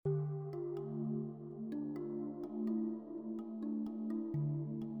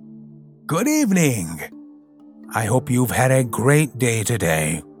good evening. I hope you've had a great day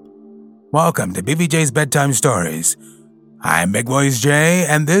today. Welcome to BVJ's Bedtime Stories. I'm BVJ,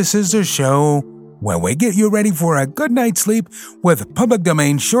 and this is the show where we get you ready for a good night's sleep with public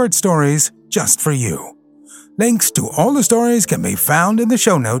domain short stories just for you. Links to all the stories can be found in the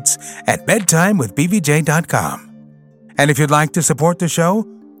show notes at bedtimewithbvj.com. And if you'd like to support the show,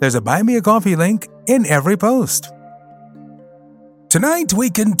 there's a Buy Me a Coffee link in every post. Tonight we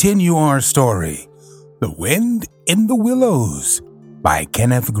continue our story, The Wind in the Willows by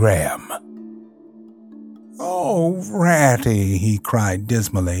Kenneth Graham. "Oh, Ratty," he cried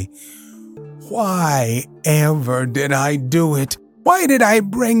dismally. "Why ever did I do it? Why did I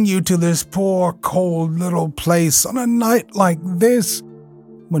bring you to this poor, cold little place on a night like this,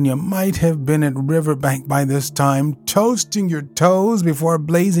 when you might have been at Riverbank by this time, toasting your toes before a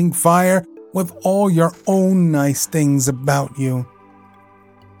blazing fire with all your own nice things about you?"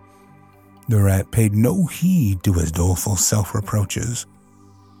 The rat paid no heed to his doleful self-reproaches.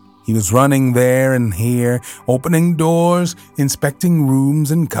 He was running there and here, opening doors, inspecting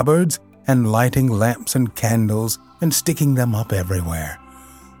rooms and cupboards, and lighting lamps and candles and sticking them up everywhere.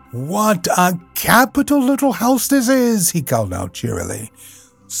 "What a capital little house this is," he called out cheerily.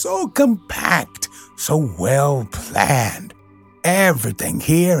 "So compact, so well planned. Everything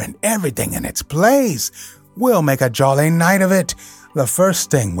here and everything in its place. We'll make a jolly night of it. The first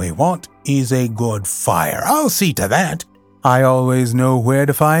thing we want is a good fire. I'll see to that. I always know where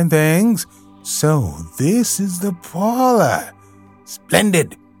to find things. So this is the parlor.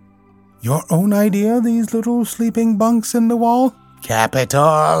 Splendid. Your own idea, these little sleeping bunks in the wall?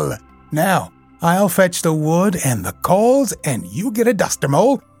 Capital. Now, I'll fetch the wood and the coals, and you get a duster,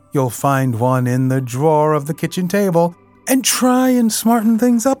 Mole. You'll find one in the drawer of the kitchen table, and try and smarten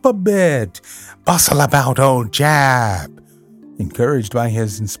things up a bit. Bustle about, old chap." Encouraged by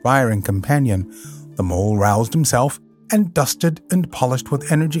his inspiring companion, the mole roused himself and dusted and polished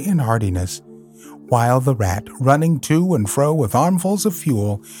with energy and heartiness, while the rat, running to and fro with armfuls of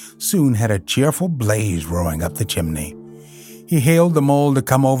fuel, soon had a cheerful blaze roaring up the chimney. He hailed the mole to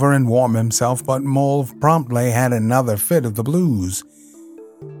come over and warm himself, but Mole promptly had another fit of the blues.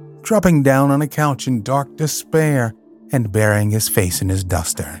 Dropping down on a couch in dark despair and burying his face in his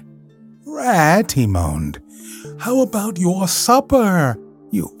duster. "Rat," he moaned, "how about your supper?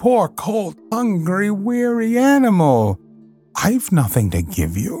 You poor, cold, hungry, weary animal. I've nothing to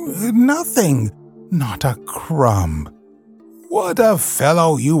give you. Nothing. Not a crumb." "What a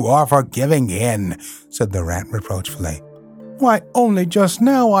fellow you are for giving in," said the rat reproachfully. "Why, only just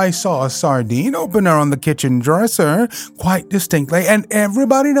now I saw a sardine opener on the kitchen dresser, quite distinctly, and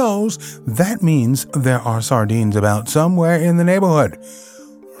everybody knows that means there are sardines about somewhere in the neighborhood.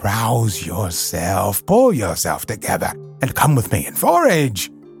 Rouse yourself, pull yourself together, and come with me and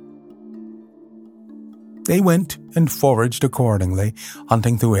forage." They went and foraged accordingly,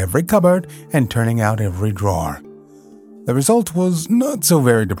 hunting through every cupboard and turning out every drawer. The result was not so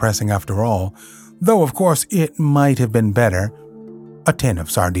very depressing after all, though of course it might have been better. A tin of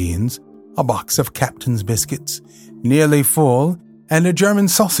sardines, a box of Captain's biscuits, nearly full, and a German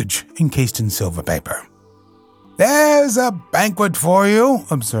sausage encased in silver paper. "There's a banquet for you,"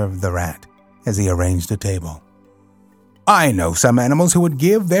 observed the rat, as he arranged the table. "I know some animals who would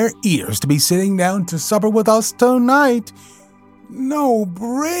give their ears to be sitting down to supper with us tonight." "No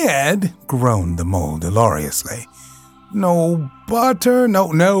bread," groaned the mole dolorously. "No butter,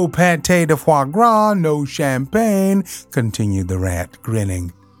 no pâté de foie gras, no champagne," continued the rat,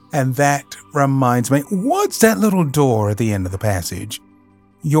 grinning. "And that reminds me, what's that little door at the end of the passage?"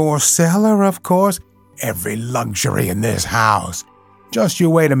 "Your cellar, of course. Every luxury in this house. Just you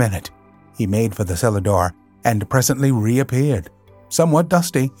wait a minute." He made for the cellar door, and presently reappeared, somewhat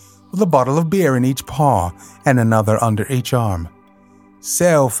dusty, with a bottle of beer in each paw and another under each arm.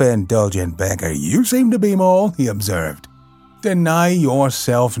 "Self-indulgent beggar you seem to be, Mole," he observed. "Deny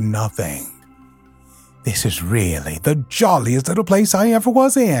yourself nothing. This is really the jolliest little place I ever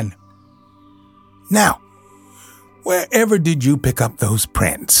was in. Now, wherever did you pick up those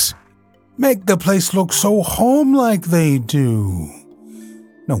prints? Make the place look so home-like they do.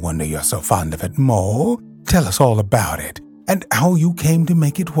 No wonder you're so fond of it, Mole. Tell us all about it, and how you came to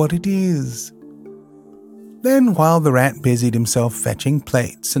make it what it is." Then, while the rat busied himself fetching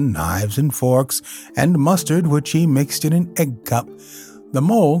plates and knives and forks and mustard which he mixed in an egg cup, the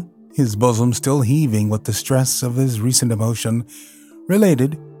mole, his bosom still heaving with the stress of his recent emotion,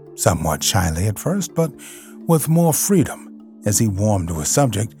 related, somewhat shyly at first, but with more freedom as he warmed to his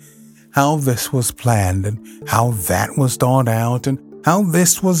subject, how this was planned and how that was thought out, and how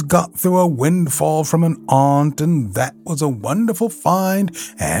this was got through a windfall from an aunt, and that was a wonderful find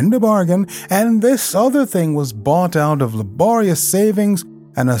and a bargain, and this other thing was bought out of laborious savings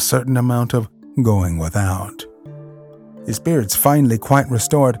and a certain amount of going without. His spirits finally quite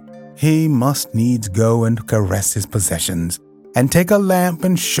restored, he must needs go and caress his possessions, and take a lamp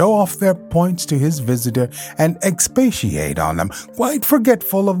and show off their points to his visitor and expatiate on them, quite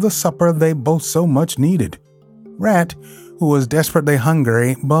forgetful of the supper they both so much needed. Rat, who was desperately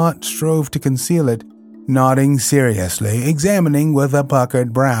hungry but strove to conceal it, nodding seriously, examining with a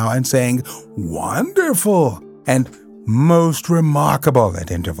puckered brow, and saying, "Wonderful!" and "most remarkable" at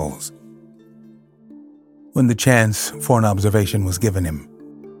intervals, when the chance for an observation was given him.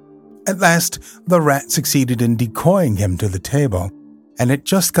 At last, the rat succeeded in decoying him to the table, and it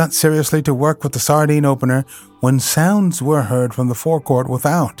just got seriously to work with the sardine opener when sounds were heard from the forecourt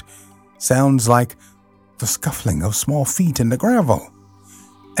without, sounds like the scuffling of small feet in the gravel,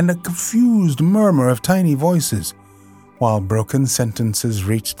 and a confused murmur of tiny voices, while broken sentences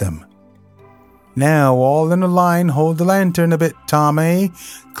reached them. "Now, all in a line, hold the lantern a bit, Tommy.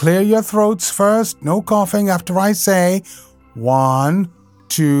 Clear your throats first, no coughing after I say 1,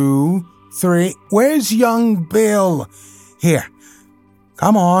 2, 3. Where's young Bill? Here,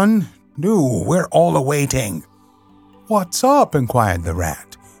 come on, do, we're all awaiting." "What's up?" inquired the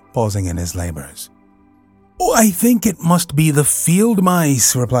rat, pausing in his labors. "Oh, I think it must be the field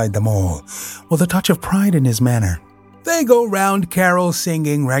mice," replied the mole, with a touch of pride in his manner. "They go round carol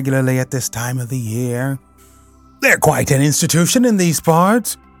singing regularly at this time of the year. They're quite an institution in these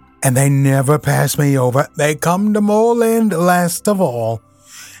parts, and they never pass me over. They come to Mole End last of all,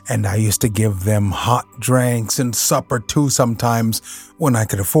 and I used to give them hot drinks and supper too sometimes when I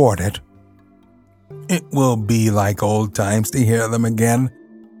could afford it. It will be like old times to hear them again."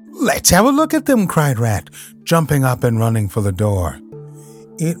 "Let's have a look at them," cried Rat, jumping up and running for the door.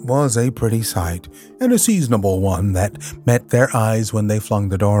 It was a pretty sight, and a seasonable one that met their eyes when they flung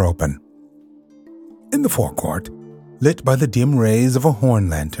the door open. In the forecourt, lit by the dim rays of a horn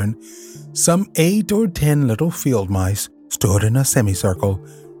lantern, some 8 or 10 little field mice stood in a semicircle,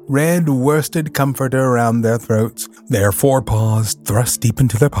 red worsted comforter around their throats, their forepaws thrust deep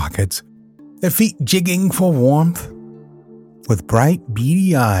into their pockets, their feet jigging for warmth. With bright,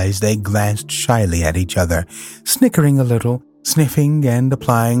 beady eyes, they glanced shyly at each other, snickering a little, sniffing and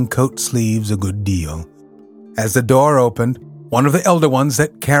applying coat sleeves a good deal. As the door opened, one of the elder ones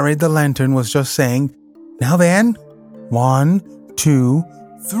that carried the lantern was just saying, "Now then, 1, 2,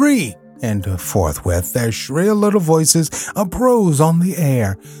 3, and forthwith their shrill little voices uprose on the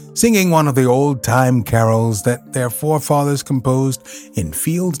air, singing one of the old-time carols that their forefathers composed in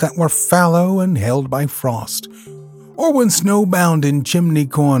fields that were fallow and held by frost, or when snowbound in chimney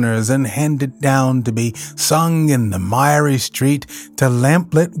corners and handed down to be sung in the miry street to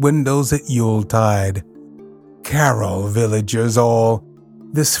lamplit windows at Yuletide. Carol, villagers all,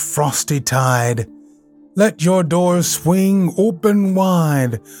 this frosty tide. Let your doors swing open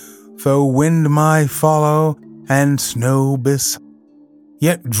wide, though wind might follow and snow beside.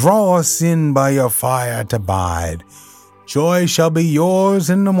 Yet draw us in by your fire to bide. Joy shall be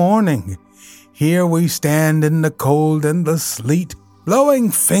yours in the morning. Here we stand in the cold and the sleet,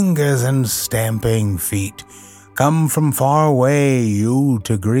 blowing fingers and stamping feet. Come from far away, you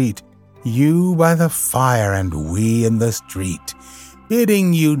to greet, you by the fire and we in the street,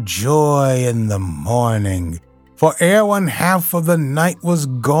 bidding you joy in the morning. For ere one half of the night was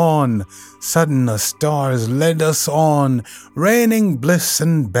gone, sudden the stars led us on, raining bliss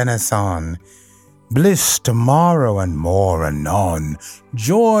and benison. Bliss tomorrow and more anon,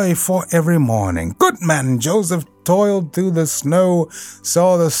 joy for every morning. Good man Joseph toiled through the snow,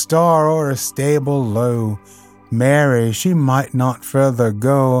 saw the star o'er a stable low. Mary, she might not further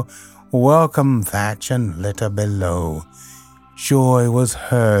go, welcome thatch and litter below. Joy was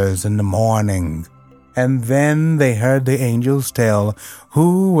hers in the morning. And then they heard the angels tell,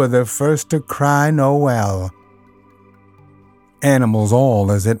 who were the first to cry Noel. Animals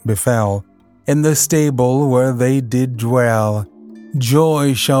all as it befell, in the stable where they did dwell.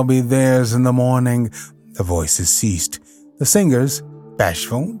 Joy shall be theirs in the morning. The voices ceased. The singers,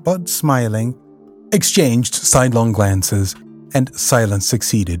 bashful but smiling, exchanged sidelong glances, and silence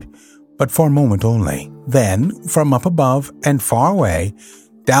succeeded, but for a moment only. Then, from up above and far away,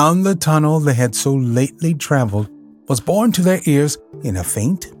 down the tunnel they had so lately traveled, was borne to their ears, in a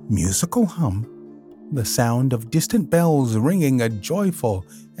faint musical hum, the sound of distant bells ringing a joyful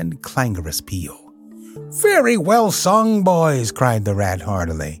and clangorous peal. "Very well sung, boys," cried the rat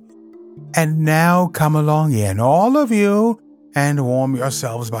heartily. "And now come along in, all of you, and warm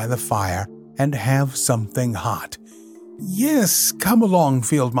yourselves by the fire, and have something hot. "Yes, come along,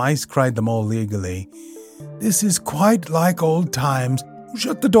 field mice," cried the mole eagerly. "This is quite like old times.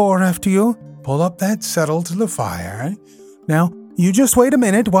 Shut the door after you. Pull up that settle to the fire. Now, you just wait a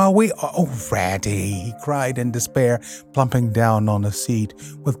minute while we—" "Oh, Ratty," he cried in despair, plumping down on a seat,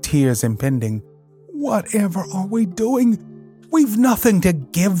 with tears impending. "Whatever are we doing? We've nothing to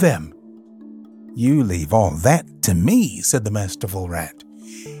give them." "You leave all that to me," said the masterful rat.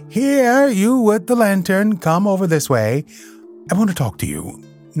 "Here, you with the lantern, come over this way. I want to talk to you.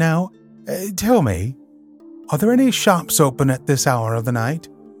 Now, tell me, are there any shops open at this hour of the night?"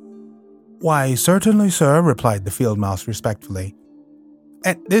 "Why, certainly, sir," replied the field mouse respectfully.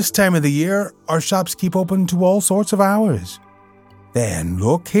 "At this time of the year, our shops keep open to all sorts of hours." "Then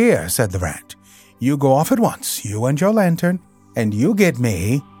look here," said the rat. "You go off at once, you and your lantern, and you get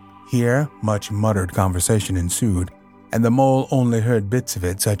me—" Here much muttered conversation ensued, and the mole only heard bits of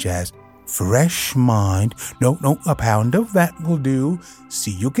it, such as, "Fresh mind, no, a pound of that will do.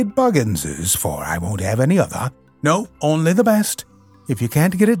 See you get Buggins's, for I won't have any other. No, only the best. If you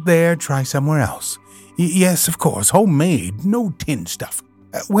can't get it there, try somewhere else. Yes, of course, homemade, no tin stuff.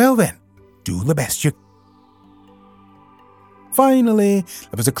 Well then, do the best you can." Finally,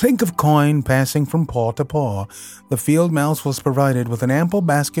 there was a clink of coin passing from paw to paw. The field mouse was provided with an ample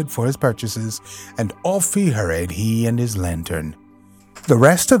basket for his purchases, and off he hurried, he and his lantern. The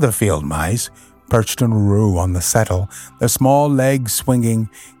rest of the field mice, perched in a row on the settle, their small legs swinging,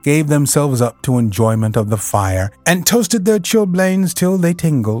 gave themselves up to enjoyment of the fire, and toasted their chilblains till they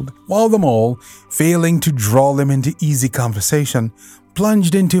tingled, while the mole, failing to draw them into easy conversation,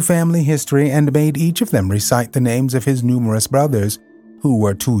 plunged into family history and made each of them recite the names of his numerous brothers, who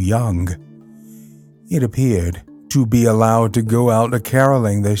were too young. It appeared to be allowed to go out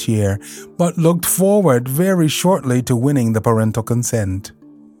a-caroling this year, but looked forward very shortly to winning the parental consent.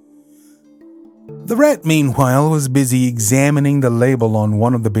 The rat, meanwhile, was busy examining the label on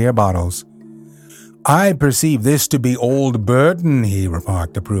one of the beer bottles. "I perceive this to be Old Burton," he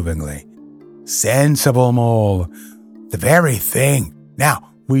remarked approvingly. "Sensible, mole. The very thing. Now,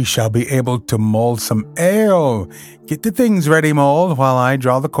 we shall be able to mull some ale. Get the things ready, mole, while I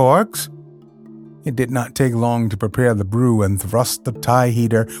draw the corks." It did not take long to prepare the brew and thrust the tie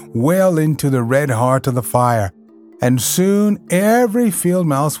heater well into the red heart of the fire, and soon every field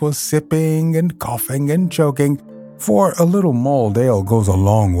mouse was sipping and coughing and choking, for a little mulled ale goes a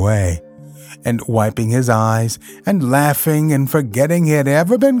long way, and wiping his eyes and laughing and forgetting he had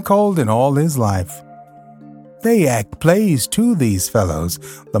ever been cold in all his life. "They act plays too, these fellows,"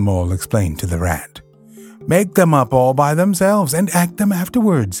 the mole explained to the rat. "Make them up all by themselves and act them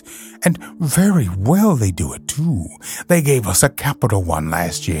afterwards. And very well they do it too. They gave us a capital one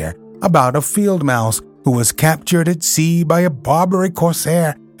last year about a field mouse who was captured at sea by a Barbary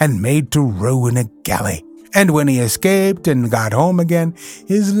corsair and made to row in a galley. And when he escaped and got home again,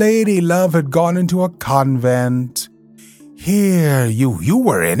 his lady love had gone into a convent. Here, you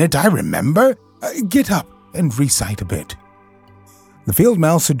were in it, I remember. Get up and recite a bit." The field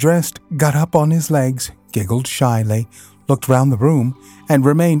mouse addressed got up on his legs, giggled shyly, looked round the room, and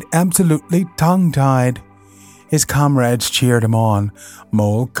remained absolutely tongue-tied. His comrades cheered him on,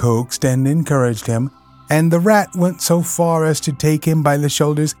 Mole coaxed and encouraged him, and the rat went so far as to take him by the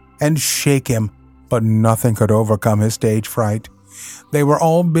shoulders and shake him, but nothing could overcome his stage fright. They were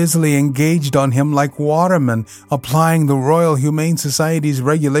all busily engaged on him like watermen applying the Royal Humane Society's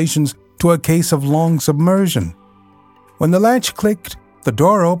regulations to a case of long submersion. When the latch clicked, the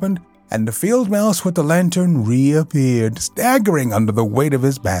door opened, and the field mouse with the lantern reappeared, staggering under the weight of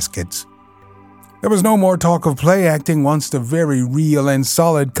his baskets. There was no more talk of play acting once the very real and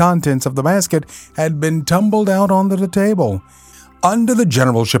solid contents of the basket had been tumbled out onto the table. Under the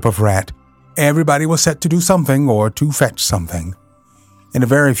generalship of Rat, everybody was set to do something or to fetch something. In a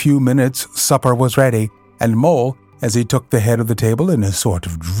very few minutes, supper was ready, and Mole, as he took the head of the table in a sort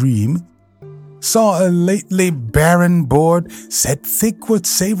of dream, saw a lately barren board set thick with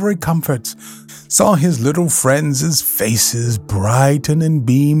savory comforts, saw his little friends' faces brighten and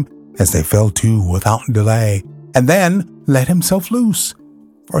beam as they fell to without delay, and then let himself loose,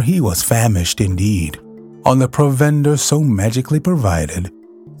 for he was famished indeed, on the provender so magically provided,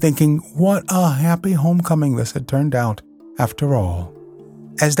 thinking what a happy homecoming this had turned out after all.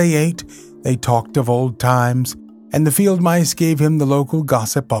 As they ate, they talked of old times, and the field mice gave him the local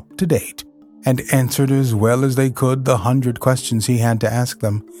gossip up to date, and answered as well as they could the 100 questions he had to ask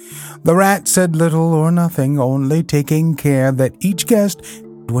them. The rat said little or nothing, only taking care that each guest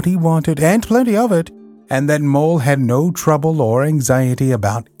had what he wanted, and plenty of it, and that Mole had no trouble or anxiety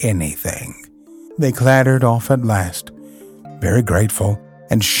about anything. They clattered off at last, very grateful,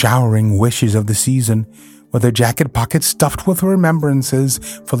 and showering wishes of the season, with their jacket pockets stuffed with remembrances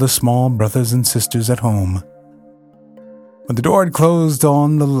for the small brothers and sisters at home. When the door had closed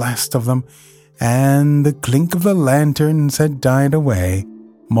on the last of them, and the clink of the lanterns had died away,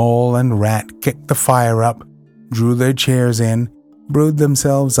 Mole and Rat kicked the fire up, drew their chairs in, brewed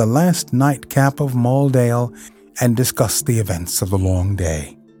themselves a last nightcap of mulled ale, and discussed the events of the long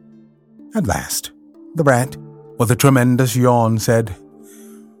day. At last, the Rat, with a tremendous yawn, said,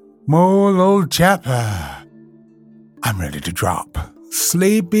 "Mole, old chap, I'm ready to drop.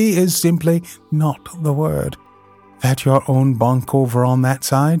 Sleepy is simply not the word. That your own bunk over on that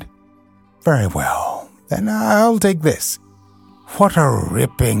side? Very well, then I'll take this. What a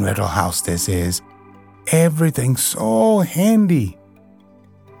ripping little house this is. Everything so handy."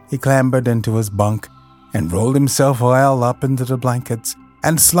 He clambered into his bunk and rolled himself well up into the blankets,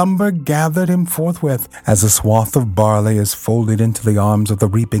 and slumber gathered him forthwith as a swath of barley is folded into the arms of the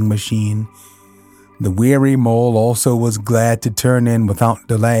reaping machine. The weary Mole also was glad to turn in without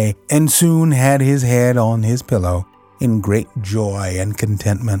delay, and soon had his head on his pillow in great joy and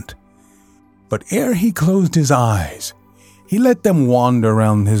contentment. But ere he closed his eyes, he let them wander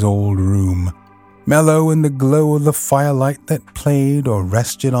round his old room, mellow in the glow of the firelight that played or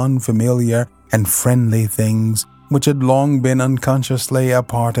rested on familiar and friendly things which had long been unconsciously a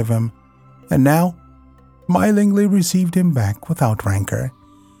part of him, and now smilingly received him back without rancor.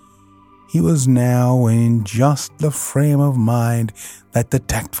 He was now in just the frame of mind that the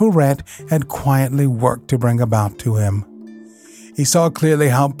tactful Rat had quietly worked to bring about to him. He saw clearly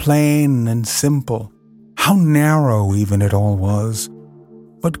how plain and simple, how narrow even it all was,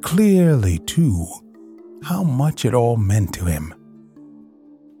 but clearly, too, how much it all meant to him,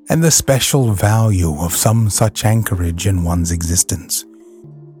 and the special value of some such anchorage in one's existence.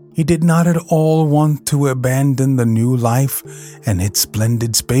 He did not at all want to abandon the new life and its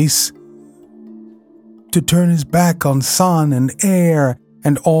splendid space, to turn his back on sun and air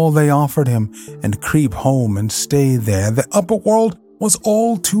and all they offered him, and creep home and stay there. The upper world was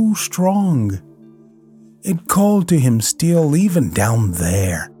all too strong. It called to him still even down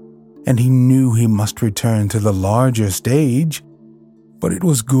there, and he knew he must return to the larger stage. But it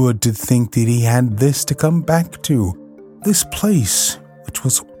was good to think that he had this to come back to, this place which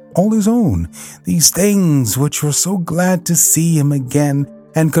was all his own, these things which were so glad to see him again,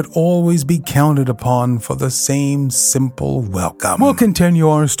 and could always be counted upon for the same simple welcome. We'll continue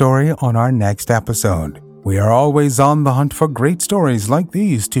our story on our next episode. We are always on the hunt for great stories like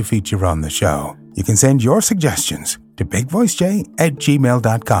these to feature on the show. You can send your suggestions to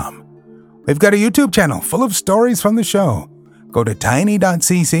bigvoicej@gmail.com. We've got a YouTube channel full of stories from the show. Go to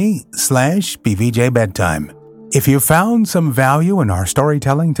tiny.cc/BVJ Bedtime. If you found some value in our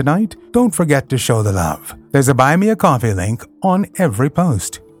storytelling tonight, don't forget to show the love. There's a Buy Me a Coffee link on every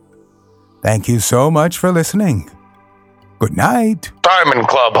post. Thank you so much for listening. Good night. Diamond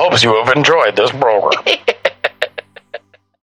Club hopes you have enjoyed this program.